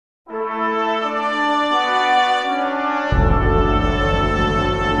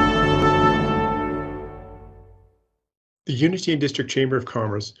The Unity and District Chamber of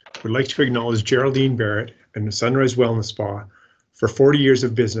Commerce would like to acknowledge Geraldine Barrett and Sunrise Wellness Spa for 40 years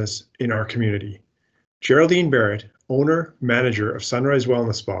of business in our community. Geraldine Barrett, owner, manager of Sunrise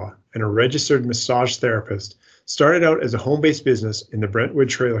Wellness Spa and a registered massage therapist, started out as a home-based business in the Brentwood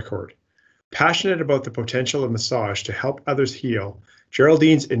Trailer Court. Passionate about the potential of massage to help others heal,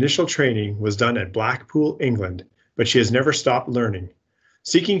 Geraldine's initial training was done at Blackpool, England, but she has never stopped learning.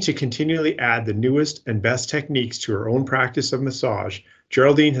 Seeking to continually add the newest and best techniques to her own practice of massage,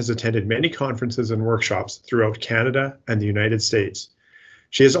 Geraldine has attended many conferences and workshops throughout Canada and the United States.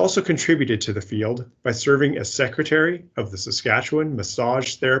 She has also contributed to the field by serving as secretary of the Saskatchewan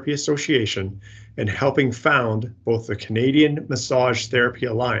Massage Therapy Association and helping found both the Canadian Massage Therapy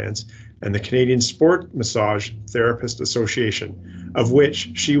Alliance and the Canadian Sport Massage Therapist Association, of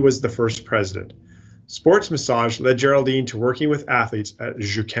which she was the first president. Sports massage led Geraldine to working with athletes at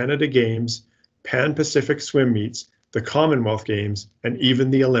Jeux Canada Games, Pan-Pacific Swim Meets, the Commonwealth Games, and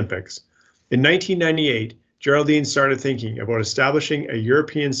even the Olympics. In 1998, Geraldine started thinking about establishing a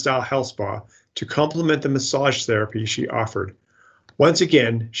European-style health spa to complement the massage therapy she offered. Once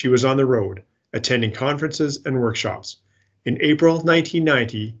again, she was on the road, attending conferences and workshops. In April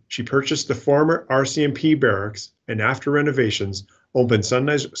 1990, she purchased the former RCMP barracks and after renovations, opened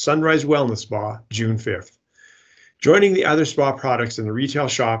Sunrise Wellness Spa June 5th. Joining the other spa products in the retail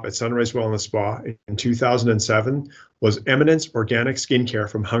shop at Sunrise Wellness Spa in 2007 was Eminence Organic Skincare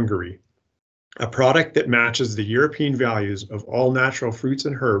from Hungary, a product that matches the European values of all natural fruits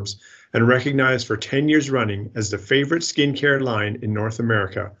and herbs and recognized for 10 years running as the favorite skincare line in North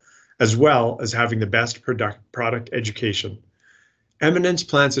America, as well as having the best product education. Eminence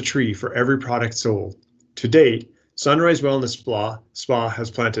plants a tree for every product sold. To date, Sunrise Wellness Spa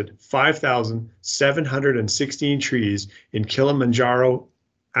has planted 5,716 trees in Kilimanjaro,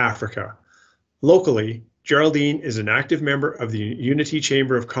 Africa. Locally, Geraldine is an active member of the Unity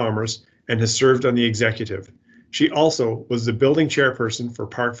Chamber of Commerce and has served on the executive. She also was the building chairperson for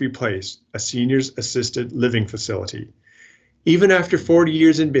Parkview Place, a seniors assisted living facility. Even after 40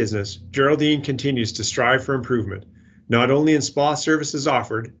 years in business, Geraldine continues to strive for improvement, not only in spa services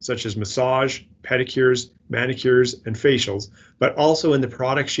offered, such as massage, pedicures, manicures, and facials, but also in the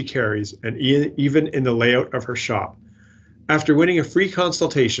products she carries and even in the layout of her shop. After winning a free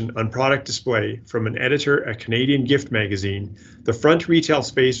consultation on product display from an editor at Canadian Gift magazine, the front retail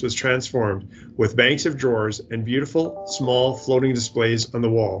space was transformed with banks of drawers and beautiful, small floating displays on the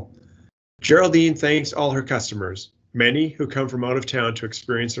wall. Geraldine thanks all her customers, many who come from out of town to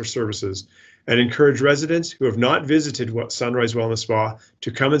experience her services, and encourage residents who have not visited Sunrise Wellness Spa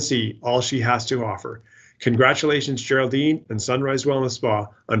to come and see all she has to offer. Congratulations, Geraldine and Sunrise Wellness Spa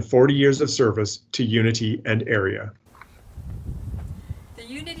on 40 years of service to Unity and area. The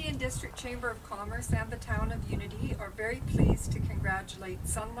Unity and District Chamber of Commerce and the Town of Unity are very pleased to congratulate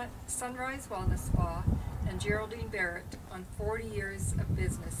Sunrise Wellness Spa and Geraldine Barrett on 40 years of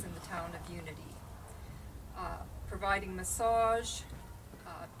business in the Town of Unity, providing massage,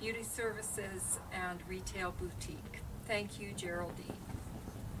 beauty services, and retail boutique. Thank you, Geraldine.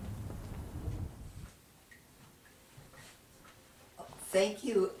 Thank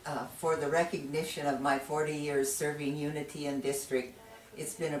you for the recognition of my 40 years serving Unity and District.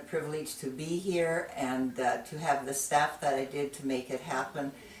 It's been a privilege to be here and to have the staff that I did to make it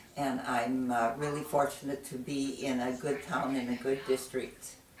happen. And I'm really fortunate to be in a good town and a good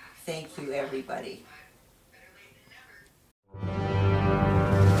district. Thank you, everybody.